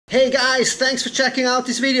Hey guys, thanks for checking out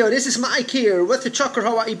this video. This is Mike here with the JUCKER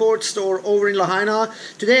HAWAI'I board store over in Lahaina.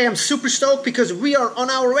 Today I'm super stoked because we are on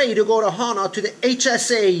our way to go to Hana to the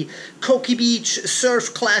HSA Koki Beach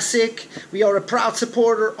Surf Classic. We are a proud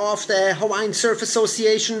supporter of the Hawaiian Surf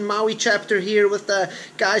Association Maui chapter here with the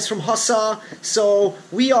guys from HSA. So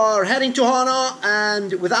we are heading to Hana,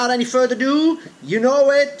 and without any further ado, you know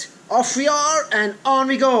it, off we are and on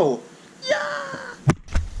we go. Yeah!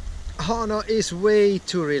 Hana is way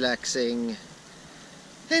too relaxing.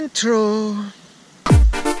 Intro.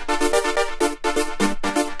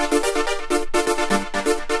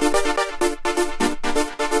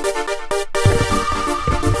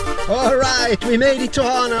 Alright, we made it to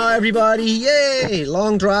Hana, everybody. Yay!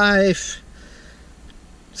 Long drive.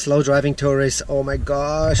 Slow driving tourists. Oh my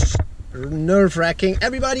gosh. Nerve-wracking.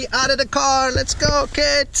 Everybody out of the car. Let's go,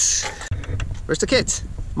 kids. Where's the kids?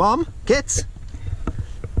 Mom? Kids?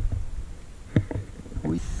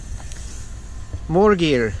 More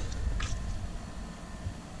gear.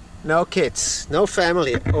 No kids, no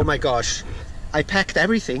family. Oh my gosh, I packed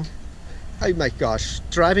everything. Oh my gosh,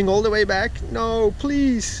 driving all the way back? No,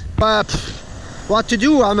 please. What to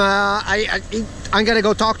do? I'm gonna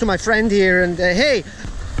go talk to my friend here and hey,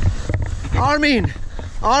 Armin,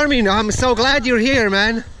 I'm so glad you're here,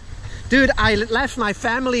 man. Dude, I left my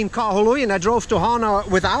family in Kahului and I drove to Hana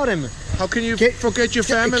without him. How can you forget your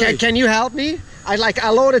family? Can you help me? I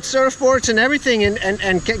loaded surfboards and everything, and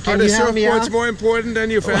can you help me out? Are the surfboards more important than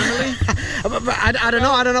your family? I don't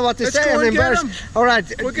know what to say. I'm embarrassed. All right,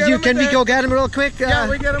 can we go get him real quick? Yeah,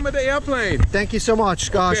 we get him at the airplane. Thank you so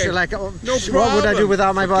much. Gosh, okay. Like, no problem. What would I do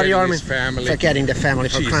without my buddy Armin? Forgetting the family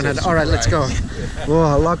for crying out. Jesus All right, let's go.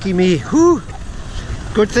 Whoa, lucky me. Whew.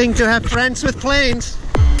 Good thing to have friends with planes.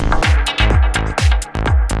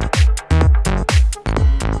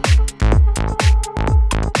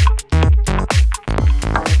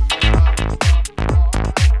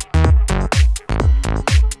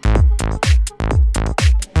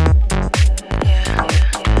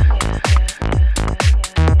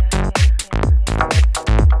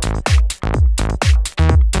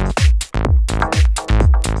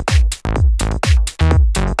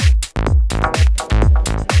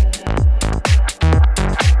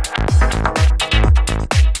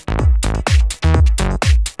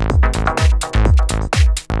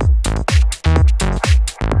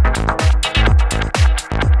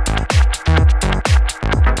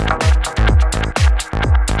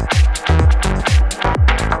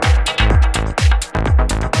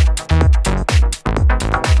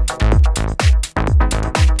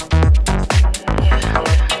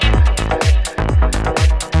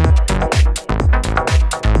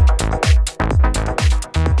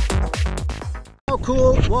 How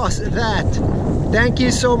cool was that? Thank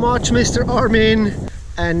you so much, Mr. Armin.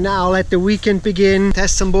 And now let the weekend begin.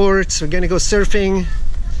 Test some boards. We're gonna go surfing.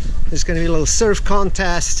 There's gonna be a little surf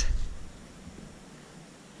contest.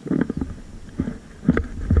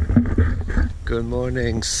 Good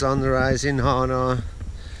morning, sunrise in Hana.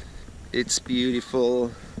 It's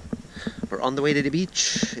beautiful. We're on the way to the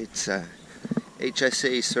beach. It's a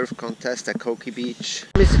HSA surf contest at Koki Beach.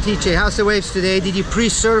 Mr. TJ, how's the waves today? Did you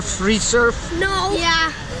pre-surf, resurf? No.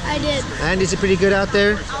 Yeah, I did. And is it pretty good out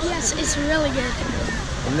there? Yes, it's really good.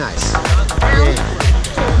 Nice. Yeah.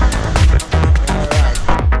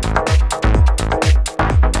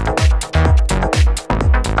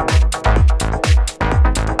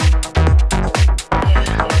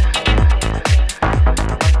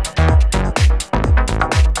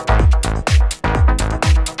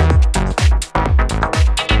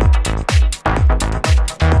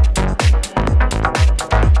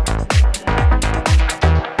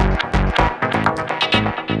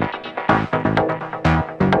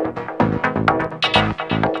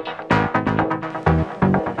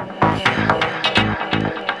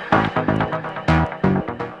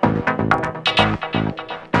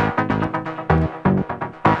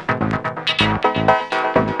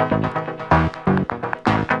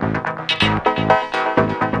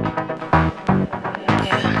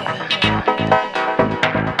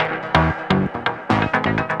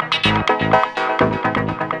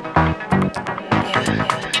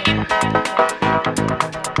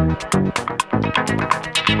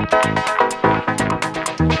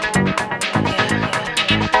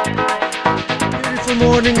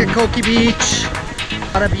 Morning at Koki Beach.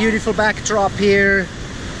 Got a beautiful backdrop here.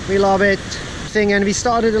 We love it. And we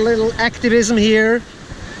started a little activism here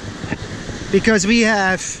because we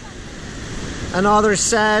have another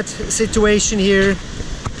sad situation here.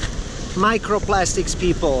 Microplastics,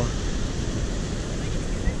 people.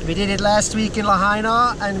 We did it last week in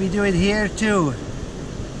Lahaina and we do it here too.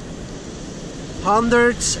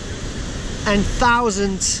 hundreds and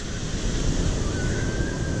thousands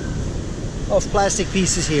of plastic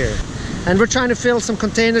pieces here. And we're trying to fill some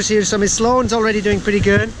containers here, so Miss Sloan's already doing pretty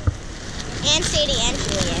good. And Sadie and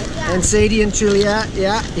Juliet. Yeah. And Sadie and Julia,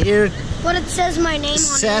 yeah, here. But it says my name on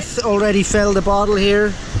Seth already filled the bottle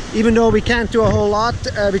here. Even though we can't do a whole lot,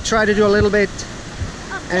 we try to do a little bit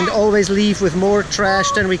and always leave with more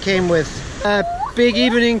trash than we came with. Big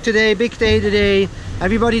evening today, big day today.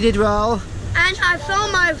 Everybody did well. it. And I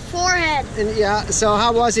fell my forehead. And yeah, so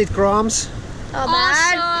how was it, Groms?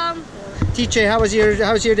 Awesome. TJ, how was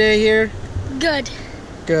your day here? Good.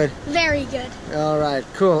 Good. Very good. All right,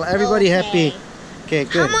 cool. Everybody happy? Okay,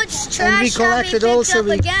 good. How much trash and we have we collected picked also. up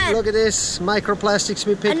again? Look at this microplastics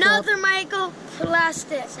we picked up. Another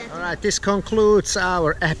microplastic. All right, this concludes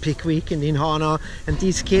our epic weekend in Hana, and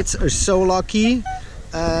these kids are so lucky.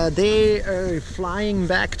 They are flying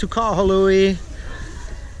back to Kahului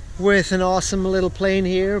with an awesome little plane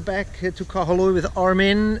here back to Kahului with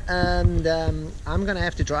Armin, and I'm gonna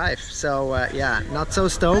have to drive, so yeah, not so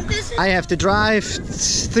stoked. I have to drive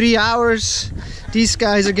 3 hours. These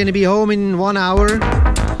guys are gonna be home in 1 hour.